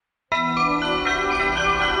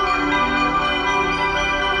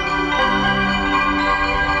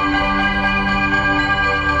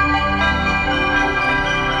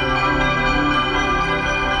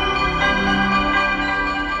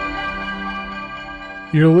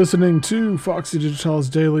You're listening to Foxy Digitalis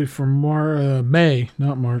Daily for May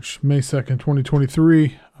 2nd,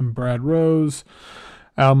 2023. I'm Brad Rose.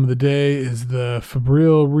 Album of the day is the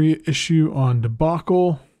Fibril reissue on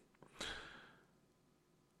Debacle.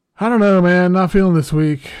 I don't know, man. Not feeling this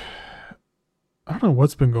week. I don't know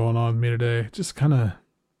what's been going on with me today. Just kind of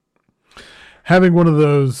having one of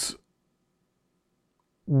those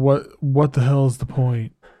what the hell is the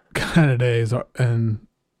point kind of days. And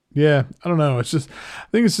yeah, I don't know. I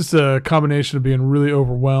think it's just a combination of being really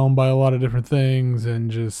overwhelmed by a lot of different things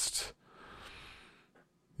and just,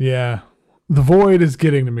 yeah, the void is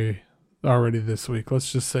getting to me already this week.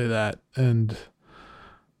 Let's just say that. And,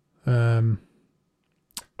 I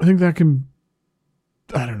think that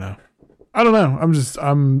I don't know. I feel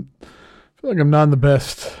like I'm not in the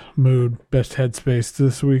best mood, best headspace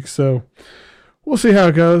this week. So we'll see how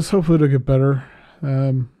it goes. Hopefully it'll get better.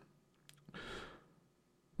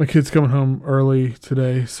 My kid's coming home early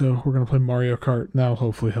today, so we're going to play Mario Kart. And that'll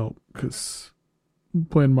hopefully help, because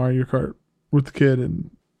playing Mario Kart with the kid and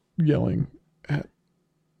yelling at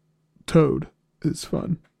Toad is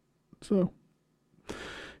fun. So,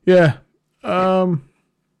 yeah. Let's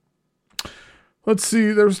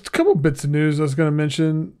see. There's a couple bits of news I was going to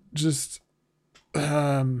mention. Just,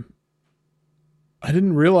 I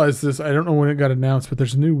didn't realize this. I don't know when it got announced, but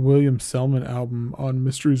there's a new William Selman album on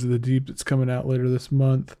Mysteries of the Deep that's coming out later this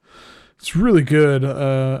month. It's really good.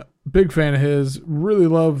 Big fan of his. Really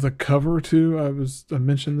love the cover too. I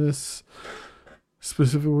mentioned this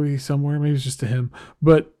specifically somewhere. Maybe it's just to him,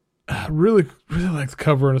 but really like the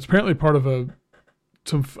cover, and it's apparently part of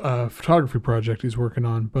some photography project he's working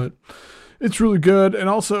on. But it's really good. And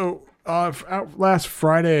also, out last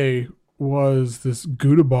Friday was this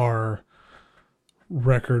Gouda Bar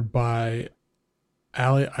record by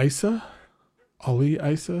Ali Isa.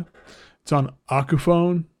 It's on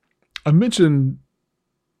Akuphone. I mentioned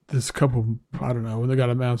this couple, I don't know, when they got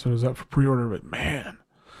announced when it was up for pre-order, but man.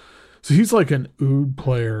 So he's like an oud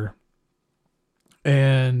player.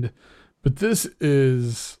 But this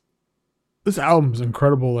album's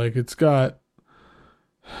incredible. Like, it's got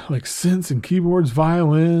like synths and keyboards,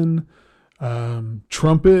 violin,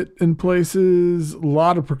 trumpet in places, a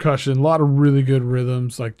lot of percussion, a lot of really good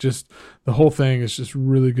rhythms. Like, just the whole thing is just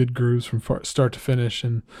really good grooves from start to finish.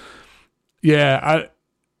 And yeah,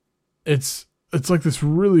 it's like this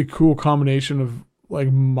really cool combination of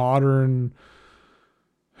like modern,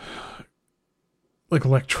 like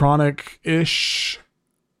electronic-ish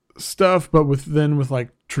stuff, but with like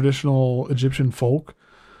traditional Egyptian folk.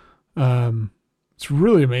 It's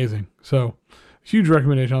really amazing. So huge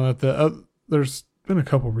recommendation on that. There's been a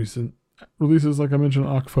couple recent releases, like I mentioned,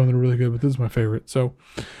 on Aquaphone, that are really good, but this is my favorite. So,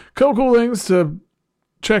 couple cool things to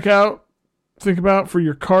check out, think about for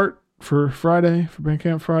your cart for Friday, for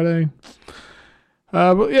Bandcamp Friday.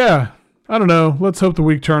 But yeah, I don't know. Let's hope the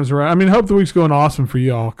week turns around. I mean, hope the week's going awesome for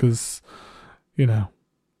y'all, because,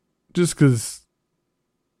 just because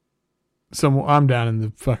I'm down in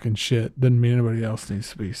the fucking shit doesn't mean anybody else needs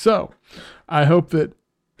to be. So, I hope that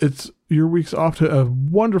your week's off to a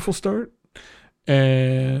wonderful start,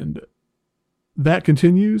 and that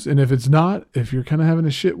continues. And if it's not, if you're kind of having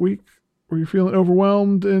a shit week where you're feeling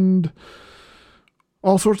overwhelmed and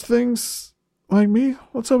all sorts of things like me,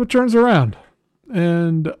 let's hope it turns around.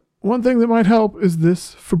 And one thing that might help is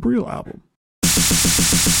this Fibril album.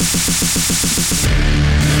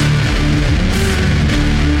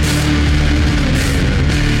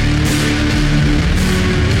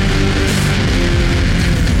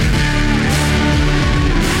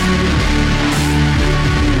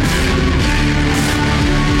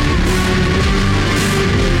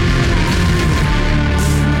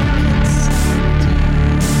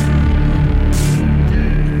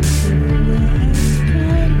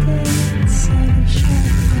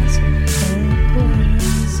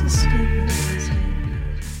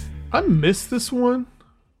 I missed this one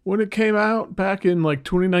when it came out back in like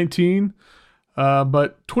 2019.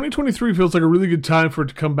 But 2023 feels like a really good time for it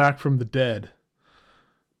to come back from the dead.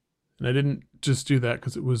 And I didn't just do that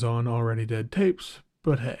because it was on Already Dead tapes,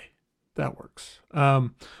 but hey, that works.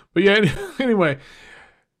 But yeah, anyway,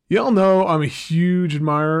 y'all know I'm a huge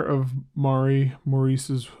admirer of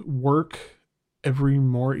Maurice's work. Every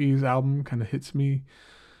Maurice album kind of hits me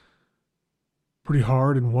pretty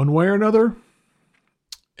hard in one way or another.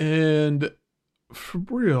 And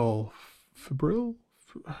Fibril,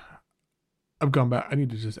 I've gone back. I need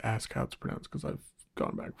to just ask how it's pronounced because I've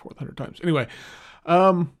gone back 400 times. Anyway,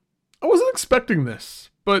 I wasn't expecting this,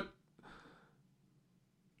 but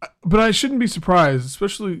I shouldn't be surprised,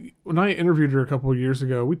 especially when I interviewed her a couple of years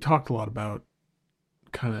ago. We talked a lot about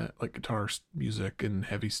kind of like guitar music and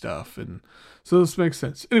heavy stuff. And so this makes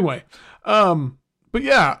sense. Anyway, but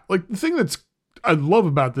yeah, like the thing I love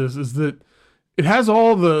about this is that it has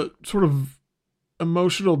all the sort of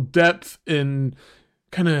emotional depth and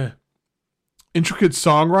kind of intricate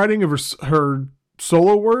songwriting of her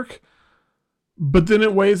solo work, but then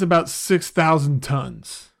it weighs about 6,000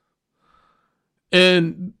 tons.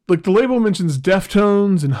 And like the label mentions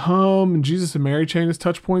Deftones and Hum and Jesus and Mary Chain as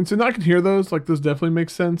touch points, and I can hear those. Like those definitely make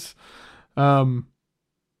sense. But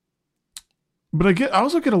I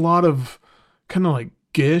also get a lot of kind of like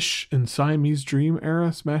Gish and Siamese Dream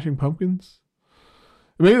era Smashing Pumpkins.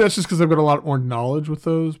 Maybe that's just because I've got a lot more knowledge with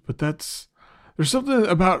those, but there's something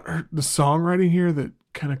about the songwriting here that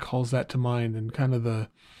kind of calls that to mind, and kind of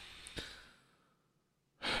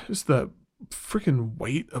just the freaking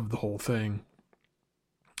weight of the whole thing.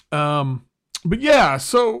 But yeah,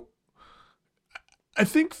 so I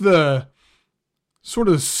think the sort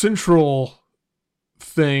of central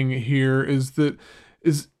thing here is that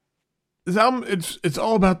this album, it's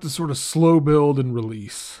all about the sort of slow build and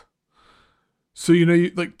release. So,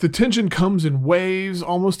 like the tension comes in waves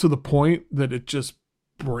almost to the point that it just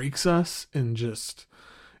breaks us and just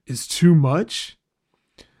is too much.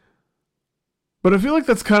 But I feel like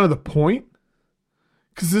that's kind of the point,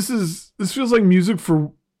 because this feels like music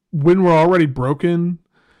for when we're already broken,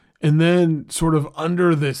 and then sort of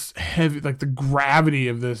under this heavy, like the gravity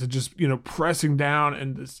of this, it just, pressing down,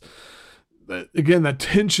 and that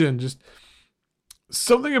tension, just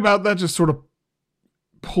something about that just sort of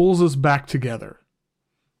pulls us back together.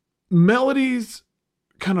 Melodies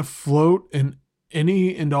kind of float in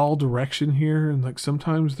any and all direction here, and like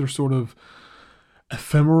sometimes they're sort of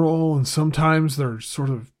ephemeral, and sometimes they're just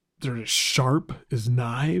sharp as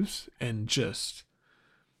knives, and just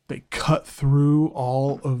they cut through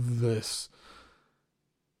all of this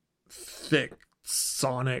thick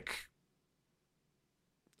sonic.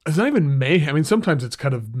 It's not even mayhem. I mean, sometimes it's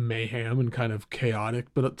kind of mayhem and kind of chaotic,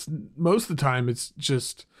 but most of the time it's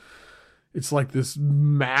like this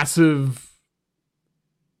massive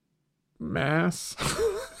mass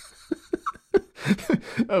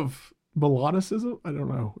of melodicism. I don't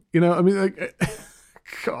know. I mean, like,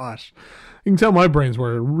 gosh, you can tell my brain's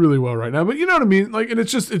working really well right now, but you know what I mean? Like, and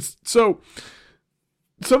it's so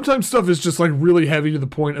sometimes stuff is just like really heavy to the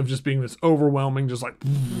point of just being this overwhelming, just like,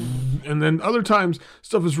 and then other times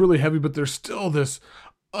stuff is really heavy, but there's still this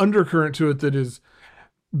undercurrent to it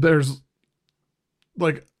there's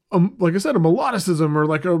like I said, a melodicism or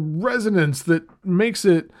like a resonance that makes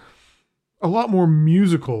it a lot more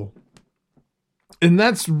musical. And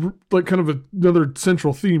that's like kind of another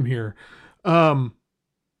central theme here.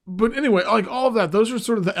 But anyway, like all of that, those are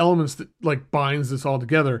sort of the elements that like binds this all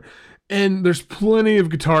together. And there's plenty of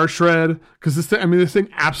guitar shred, because this thing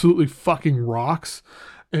absolutely fucking rocks.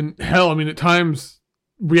 And hell, I mean, at times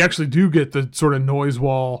we actually do get the sort of noise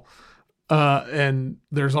wall. And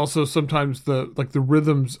there's also sometimes the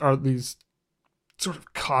rhythms are these sort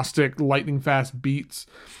of caustic, lightning fast beats.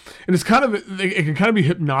 And it's kind of, it can kind of be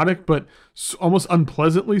hypnotic, but almost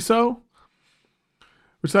unpleasantly so.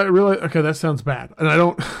 Which I realize, okay, that sounds bad. And I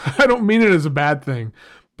don't mean it as a bad thing,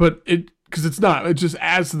 but because it's not, it just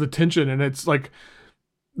adds to the tension. And it's like,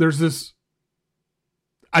 there's this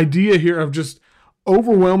idea here of just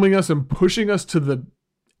overwhelming us and pushing us to the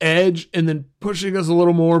edge, and then pushing us a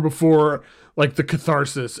little more before like the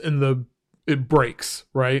catharsis and it breaks,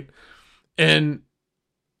 right? And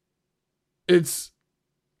it's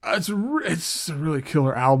a really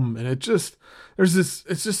killer album. And it's just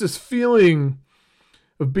this feeling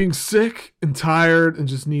of being sick and tired and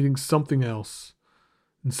just needing something else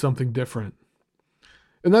and something different.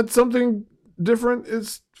 And that something different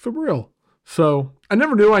is Fibril. So I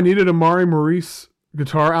never knew I needed a Mari Maurice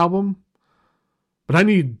guitar album, but I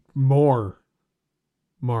need more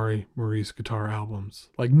Mari Maurice guitar albums.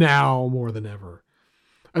 Like now more than ever.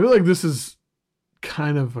 I feel like this is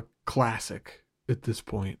kind of a classic at this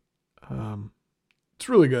point. It's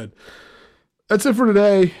really good. That's it for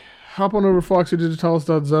today. Hop on over to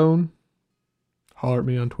foxydigitalis.zone. Holler at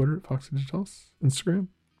me on Twitter at foxydigitalis. Instagram,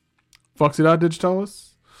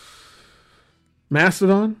 foxy.digitalis.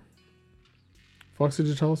 Mastodon,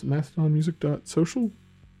 foxydigitalis at mastodonmusic.social.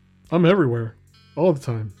 I'm everywhere, all the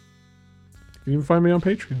time. You can even find me on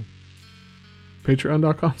Patreon.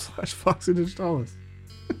 Patreon.com/foxydigitalis.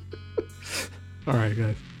 All right,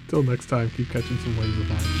 guys. Till next time, keep catching some waves of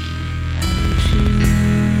vibes.